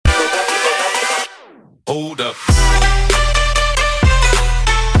Hold up.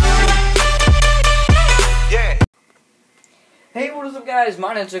 Yeah. Hey, what is up, guys?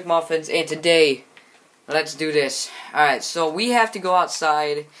 My name's Rick Muffins, and today, let's do this. Alright, so we have to go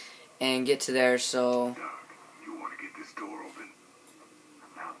outside and get to there, so... Doug, you want to get this door open?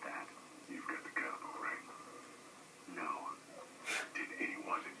 About that, you've got the caliber, right? No. Did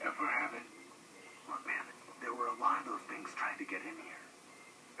anyone ever have it? Look, man, there were a lot of those things trying to get in here.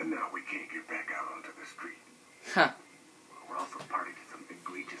 And now we can't get back out onto the street. Huh. We're also party to some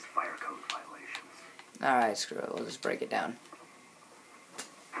egregious fire code violations. Alright, screw it. We'll just break it down.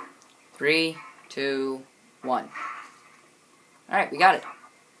 3, 2, 1. Alright, we got it.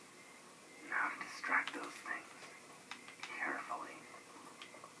 Now to distract those things. Carefully.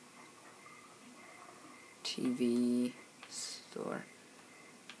 TV store.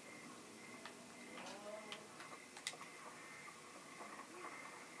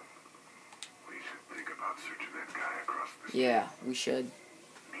 We should think about searching that guy across the street. Yeah, we should.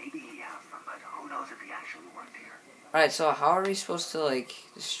 Maybe he has them, but who knows if he actually worked here. Alright, so how are we supposed to, like,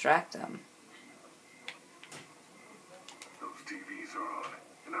 distract them? Those TVs are on,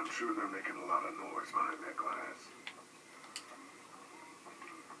 and I'm sure they're making a lot of noise behind that glass.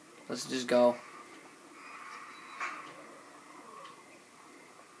 Let's just go.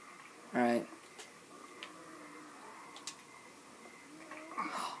 Alright.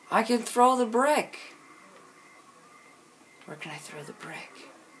 I can throw the brick! Where can I throw the brick?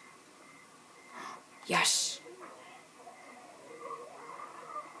 Yes!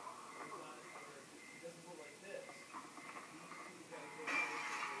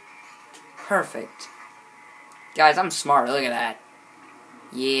 Perfect. Guys, I'm smart. Look at that.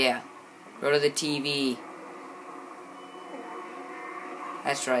 Yeah. Go to the TV.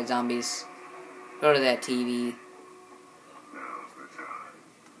 That's right, zombies. Go to that TV. Now's the time.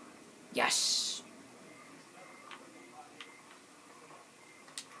 Yes.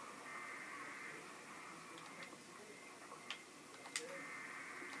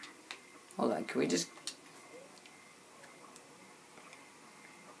 Hold on, can we just...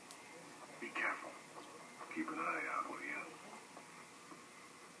 Be careful. Keep an eye out, will you?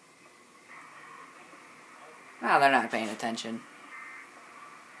 Ah, they're not paying attention.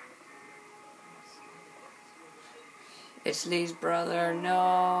 It's Lee's brother,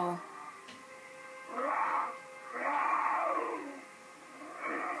 no. Hey,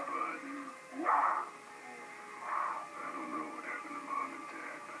 bud. I don't know what happened to Mom and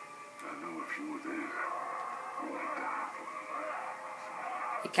Dad, but I know if you were there, you would have died for them.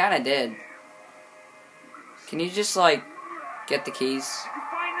 He kinda did. Can you just, like, get the keys? Did you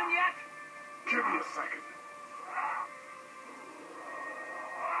find them yet? Give me a second.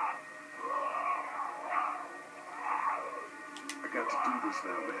 I got to do this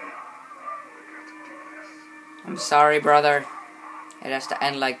now, man. I got to do this. I'm sorry, brother. It has to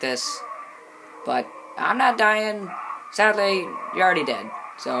end like this. But I'm not dying. Sadly, you're already dead.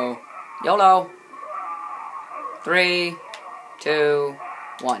 So, YOLO. 3, 2,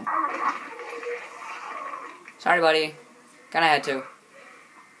 1. Sorry, buddy. Kinda had to.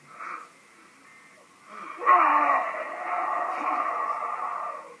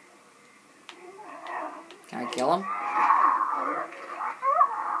 Can I kill him?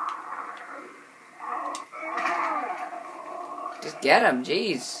 Just get him,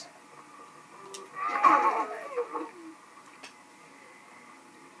 jeez.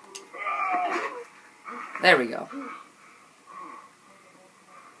 There we go.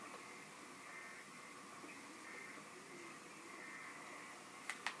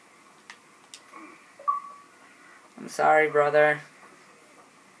 I'm sorry, brother.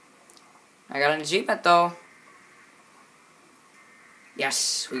 I got an achievement, though.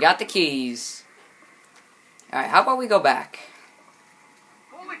 Yes, we got the keys. Alright, how about we go back?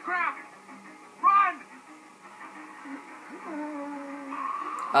 Holy crap! Run!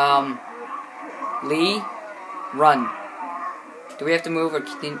 Lee, run. Do we have to move or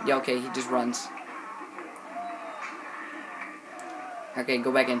can yeah, okay, he just runs. Okay,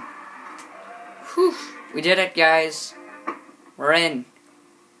 go back in. Whew, we did it, guys. We're in.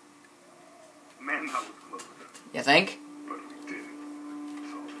 Man, that was close. You think? But we did it.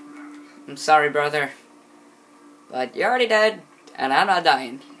 That's all that matters. I'm sorry, brother. But you're already dead, and I'm not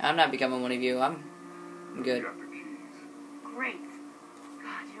dying. I'm not becoming one of you. I'm good. We got the keys. Great.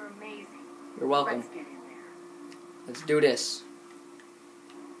 God, you're amazing. You're welcome. Let's get in there. Let's do this.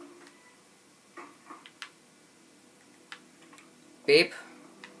 Beep.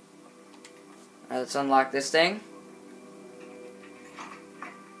 Alright, let's unlock this thing.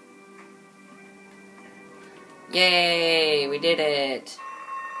 Yay! We did it!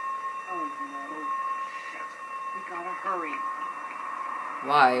 We gotta hurry.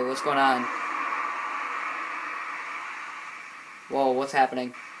 Why? What's going on? Whoa, what's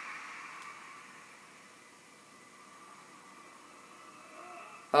happening?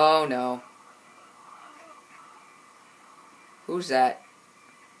 Oh no. Who's that?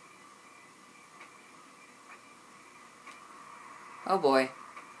 Oh boy.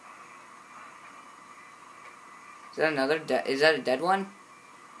 Is that another is that a dead one?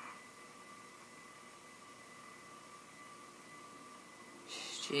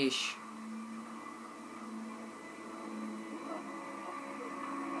 Sheesh.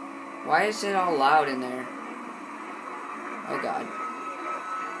 Why is it all loud in there? Oh god.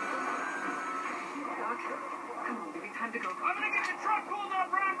 Come on, baby, time to go. I'm gonna get the truck pulled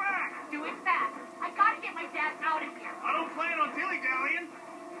up right back. Do it fast. I gotta get my dad out of here. I don't plan on dilly-dallying.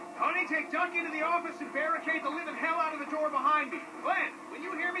 Honey, take Duck into the office and barricade the living hell out of the door behind me. Glenn, when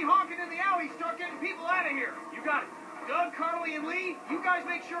you hear me honking in the alley, start getting people out of here. You got it. Doug, Carly, and Lee, you guys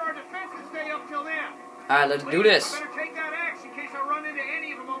make sure our defenses stay up till then. Alright, let's do this. Better take that axe in case I run into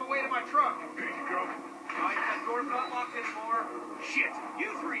any of them on the way to my truck. Here you go. That door's not locked anymore. Shit.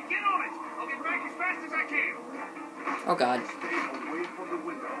 You three, get on it. I'll get back as fast as I can. Oh god. Stay away from the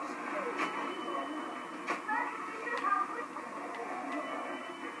windows.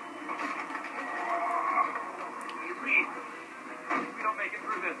 Lee, if we don't make it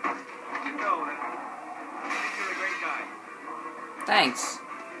through this, you know that I think you're a great guy. Thanks.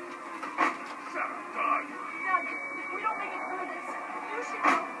 Shut up, Doug. Doug, if we don't make it through this, you should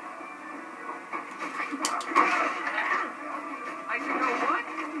go. I should know what?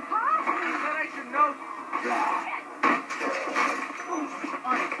 I said I should know.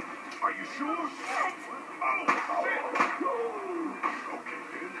 Are you sure? Oh, shit. Okay,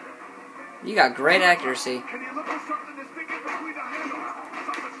 then. You got great accuracy. Can you look for something that's big in between the handles?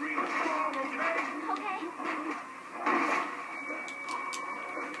 Something that's real strong, okay? Okay.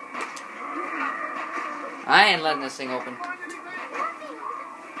 I ain't letting this thing open. Find anything?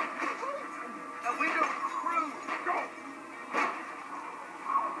 A window screw. Go.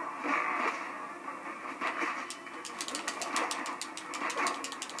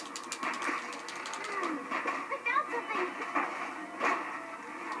 I found something.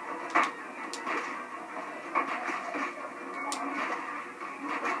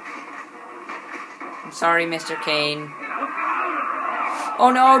 I'm sorry, Mr. Kane.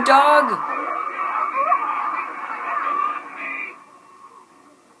 Oh no, dog!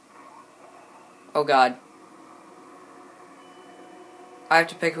 Oh god. I have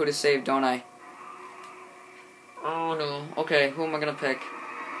to pick who to save, don't I? Oh no. Okay, who am I gonna pick?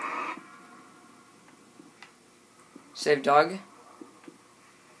 Save Doug?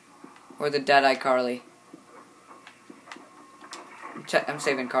 Or the Dead-Eye Carly? I'm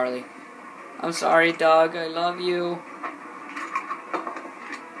saving Carly. I'm sorry, Doug. I love you.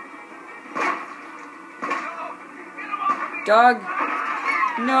 Doug!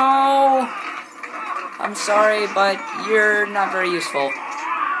 No! I'm sorry, but you're not very useful.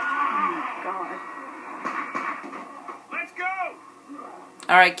 God. Let's go.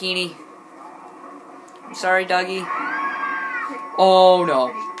 Alright, Keeney. I'm sorry, Dougie. Oh,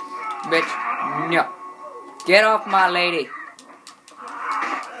 no. Bitch. No. Get off my lady.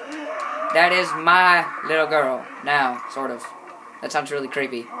 That is my little girl. Now, sort of. That sounds really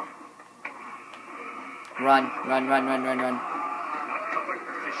creepy. Run, run, run, run, run, run.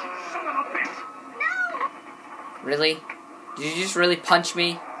 Son of a bitch. Really? Did you just really punch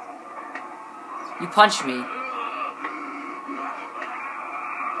me? You punched me.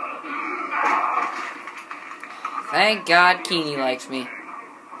 Thank God Keeney likes me.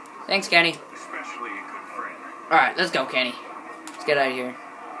 Thanks, Kenny. Especially a good friend. Alright, let's go, Kenny. Let's get out of here.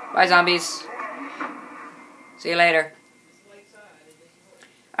 Bye, zombies. See you later.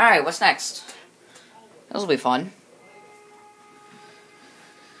 Alright, what's next? This'll be fun.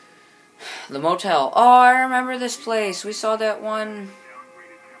 The motel. Oh, I remember this place. We saw that one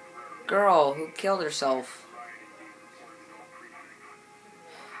girl who killed herself.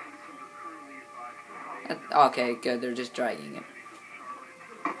 Okay, good. They're just dragging him.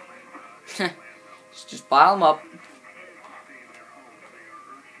 just pile them up.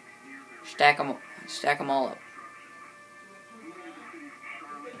 Stack them all up.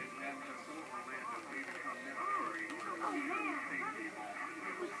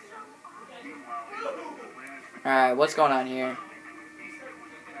 Alright, what's going on here?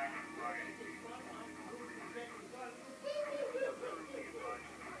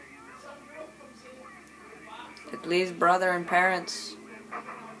 It leaves brother and parents.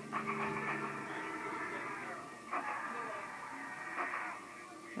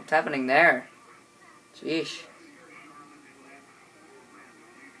 What's happening there? Sheesh.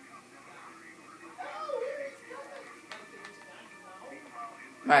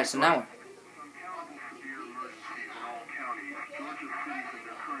 Alright, so now Uncountable severe emergencies in all counties. Georgia's cities and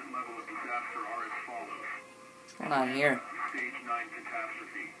their current level of disaster are as follows. what's going on here? Stage 9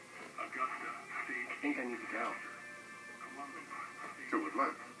 catastrophe. Augusta, stage I think I need to go. Columbus. To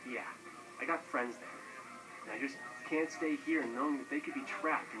Atlanta. Yeah, I got friends there. And I just can't stay here knowing that they could be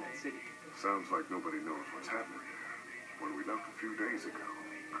trapped in that city. Sounds like nobody knows what's happening there. When we left a few days ago,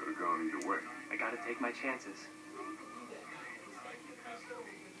 could have gone either way. I gotta take my chances.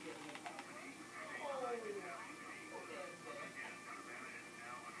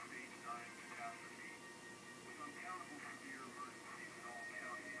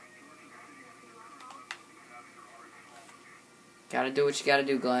 Gotta do what you gotta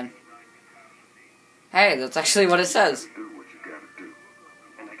do, Glenn. Hey, that's actually what it says. Do what you gotta do.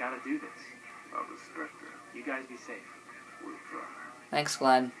 And I gotta do this. I respect that. You guys be safe. We'll try. Thanks,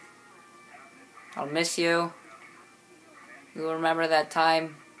 Glenn. I'll miss you. You'll remember that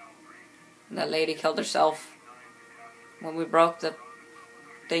time that lady killed herself when we broke the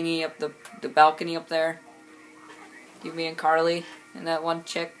thingy up the balcony up there. You, me, and Carly, and that one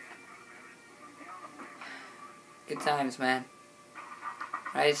chick. Good times, man.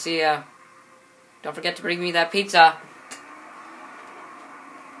 Alright, see ya. Don't forget to bring me that pizza.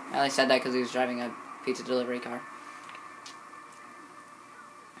 I only said that because he was driving a pizza delivery car.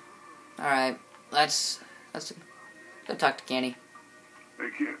 Alright, let's go talk to Kenny. Hey,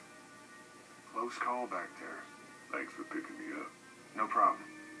 kid. Close call back there. Thanks for picking me up. No problem.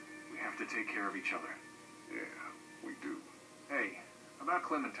 We have to take care of each other. Yeah, we do. Hey, about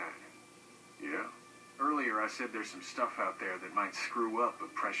Clementine. Yeah? Earlier I said there's some stuff out there that might screw up a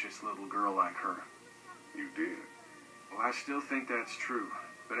precious little girl like her. You did? Well, I still think that's true.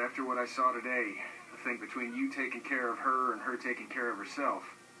 But after what I saw today, I think between you taking care of her and her taking care of herself,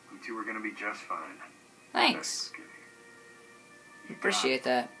 you two are going to be just fine. Thanks. That's okay. Appreciate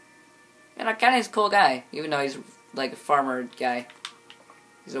that. You know, Kenny's a cool guy, even though he's like a farmer guy.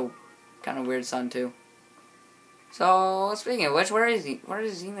 He's a kind of weird son too. So, speaking of which, where is he? Where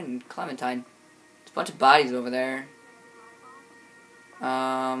is even Clementine? There's a bunch of bodies over there.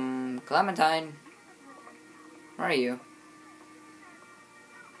 Clementine. Where are you?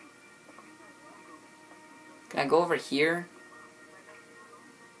 Can I go over here?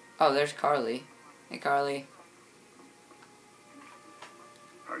 Oh, there's Carly. Hey, Carly.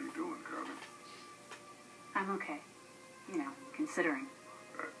 How you doing, Carmen? I'm okay. You know, considering.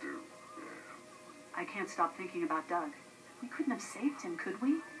 I do, yeah. I can't stop thinking about Doug. We couldn't have saved him, could we?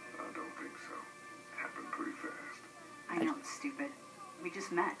 I don't think so. Happened pretty fast. I know it's stupid. We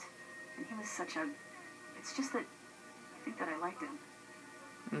just met. And he was such a... It's just that I think that I liked him.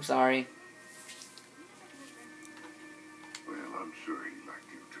 I'm sorry. Well, I'm sure he liked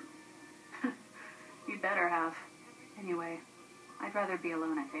you too. You'd better have. Anyway, I'd rather be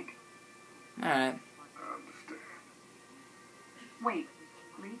alone, I think. Alright. I understand. Wait,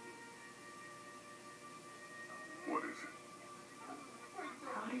 Lee? What is it?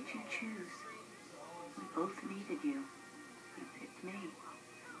 How did you choose? We both needed you. You picked me.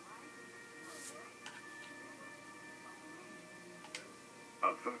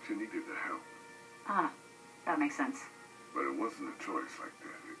 I thought you needed the help, Ah, that makes sense. but it wasn't a choice like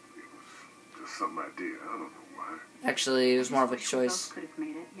that. It was just something I did. I don't know why. Actually, it was more of a I just wish we choice. both could have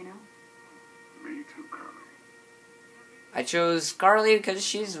made it, you know? Me too, Carmen. I chose Carly because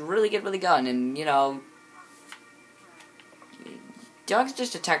she's really good with a gun, and, you know... Doug's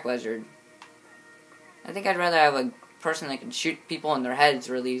just a tech wizard. I think I'd rather have a person that can shoot people in their heads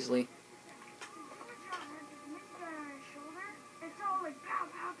really easily.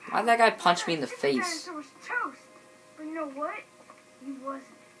 Why'd that guy punch me in the face? It was toast. But you know what? He wasn't.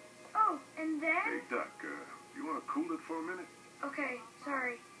 Oh, and then... Hey, Doc, you want to cool it for a minute? Okay,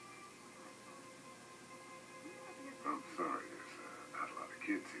 sorry. I'm sorry, there's not a lot of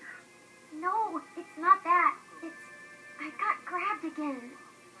kids here. No, it's not that. It's... I got grabbed again.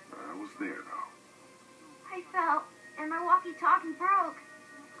 I was there, though. I fell, and my walkie-talkie broke.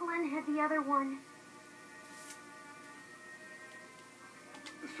 Glenn had the other one.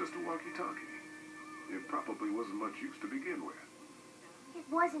 It's just a walkie-talkie. It probably wasn't much use to begin with. It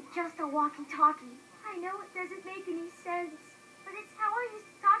wasn't just a walkie-talkie. I know it doesn't make any sense, but it's how I used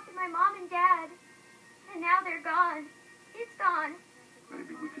to talk to my mom and dad. And now they're gone. It's gone.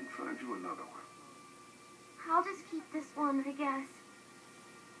 Maybe we can find you another one. I'll just keep this one, I guess.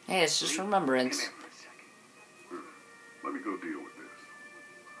 Hey, it's just Come remembrance. here for a second. Let me go deal with this.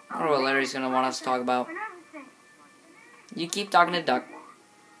 I don't know what Larry's gonna want us to talk about. Another thing. You keep talking to Duck.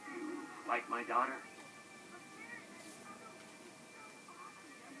 You like my daughter?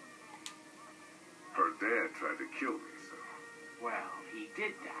 Her dad tried to kill me, so... Well, He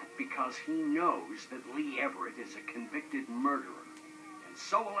did that because he knows that Lee Everett is a convicted murderer. And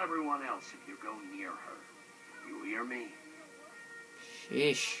so will everyone else if you go near her. You hear me?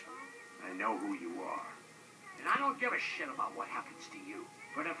 Sheesh. I know who you are. And I don't give a shit about what happens to you.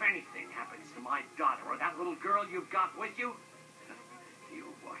 But if anything happens to my daughter or that little girl you've got with you, you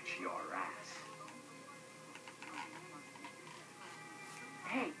watch your ass.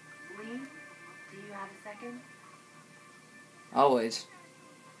 Hey, Lee, do you have a second? Always.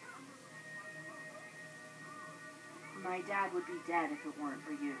 My dad would be dead if it weren't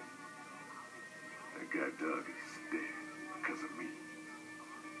for you. That guy Doug is dead because of me.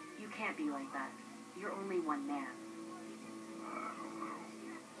 You can't be like that. You're only one man. I don't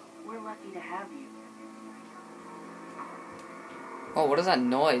know. We're lucky to have you. Oh, what is that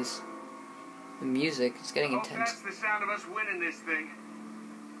noise? The music. It's getting Hope intense. that's the sound of us winning this thing.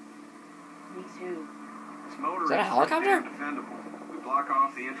 Me too. This motor Is that a helicopter? defendable. We block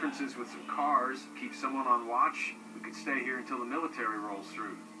off the entrances with some cars, keep someone on watch. We could stay here until the military rolls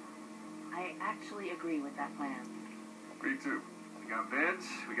through. I actually agree with that plan. Me too. We got beds,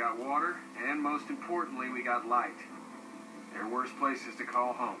 we got water, and most importantly, we got light. There are worse places to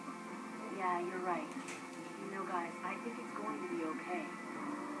call home. Yeah, you're right. You know, guys, I think it's going to be okay.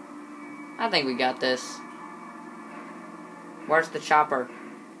 I think we got this. Where's the chopper?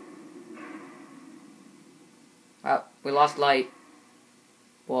 Oh, we lost light.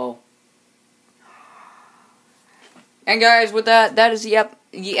 Whoa. And guys, with that, that is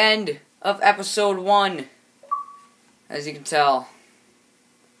the end of episode 1. As you can tell.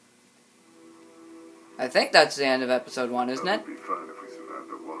 I think that's the end of episode 1, isn't it? That would be fun if we survived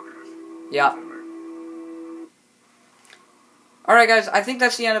the walkers. Yeah. Alright guys, I think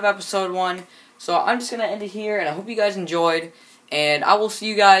that's the end of episode 1. So I'm just going to end it here, and I hope you guys enjoyed. And I will see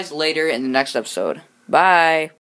you guys later in the next episode. Bye!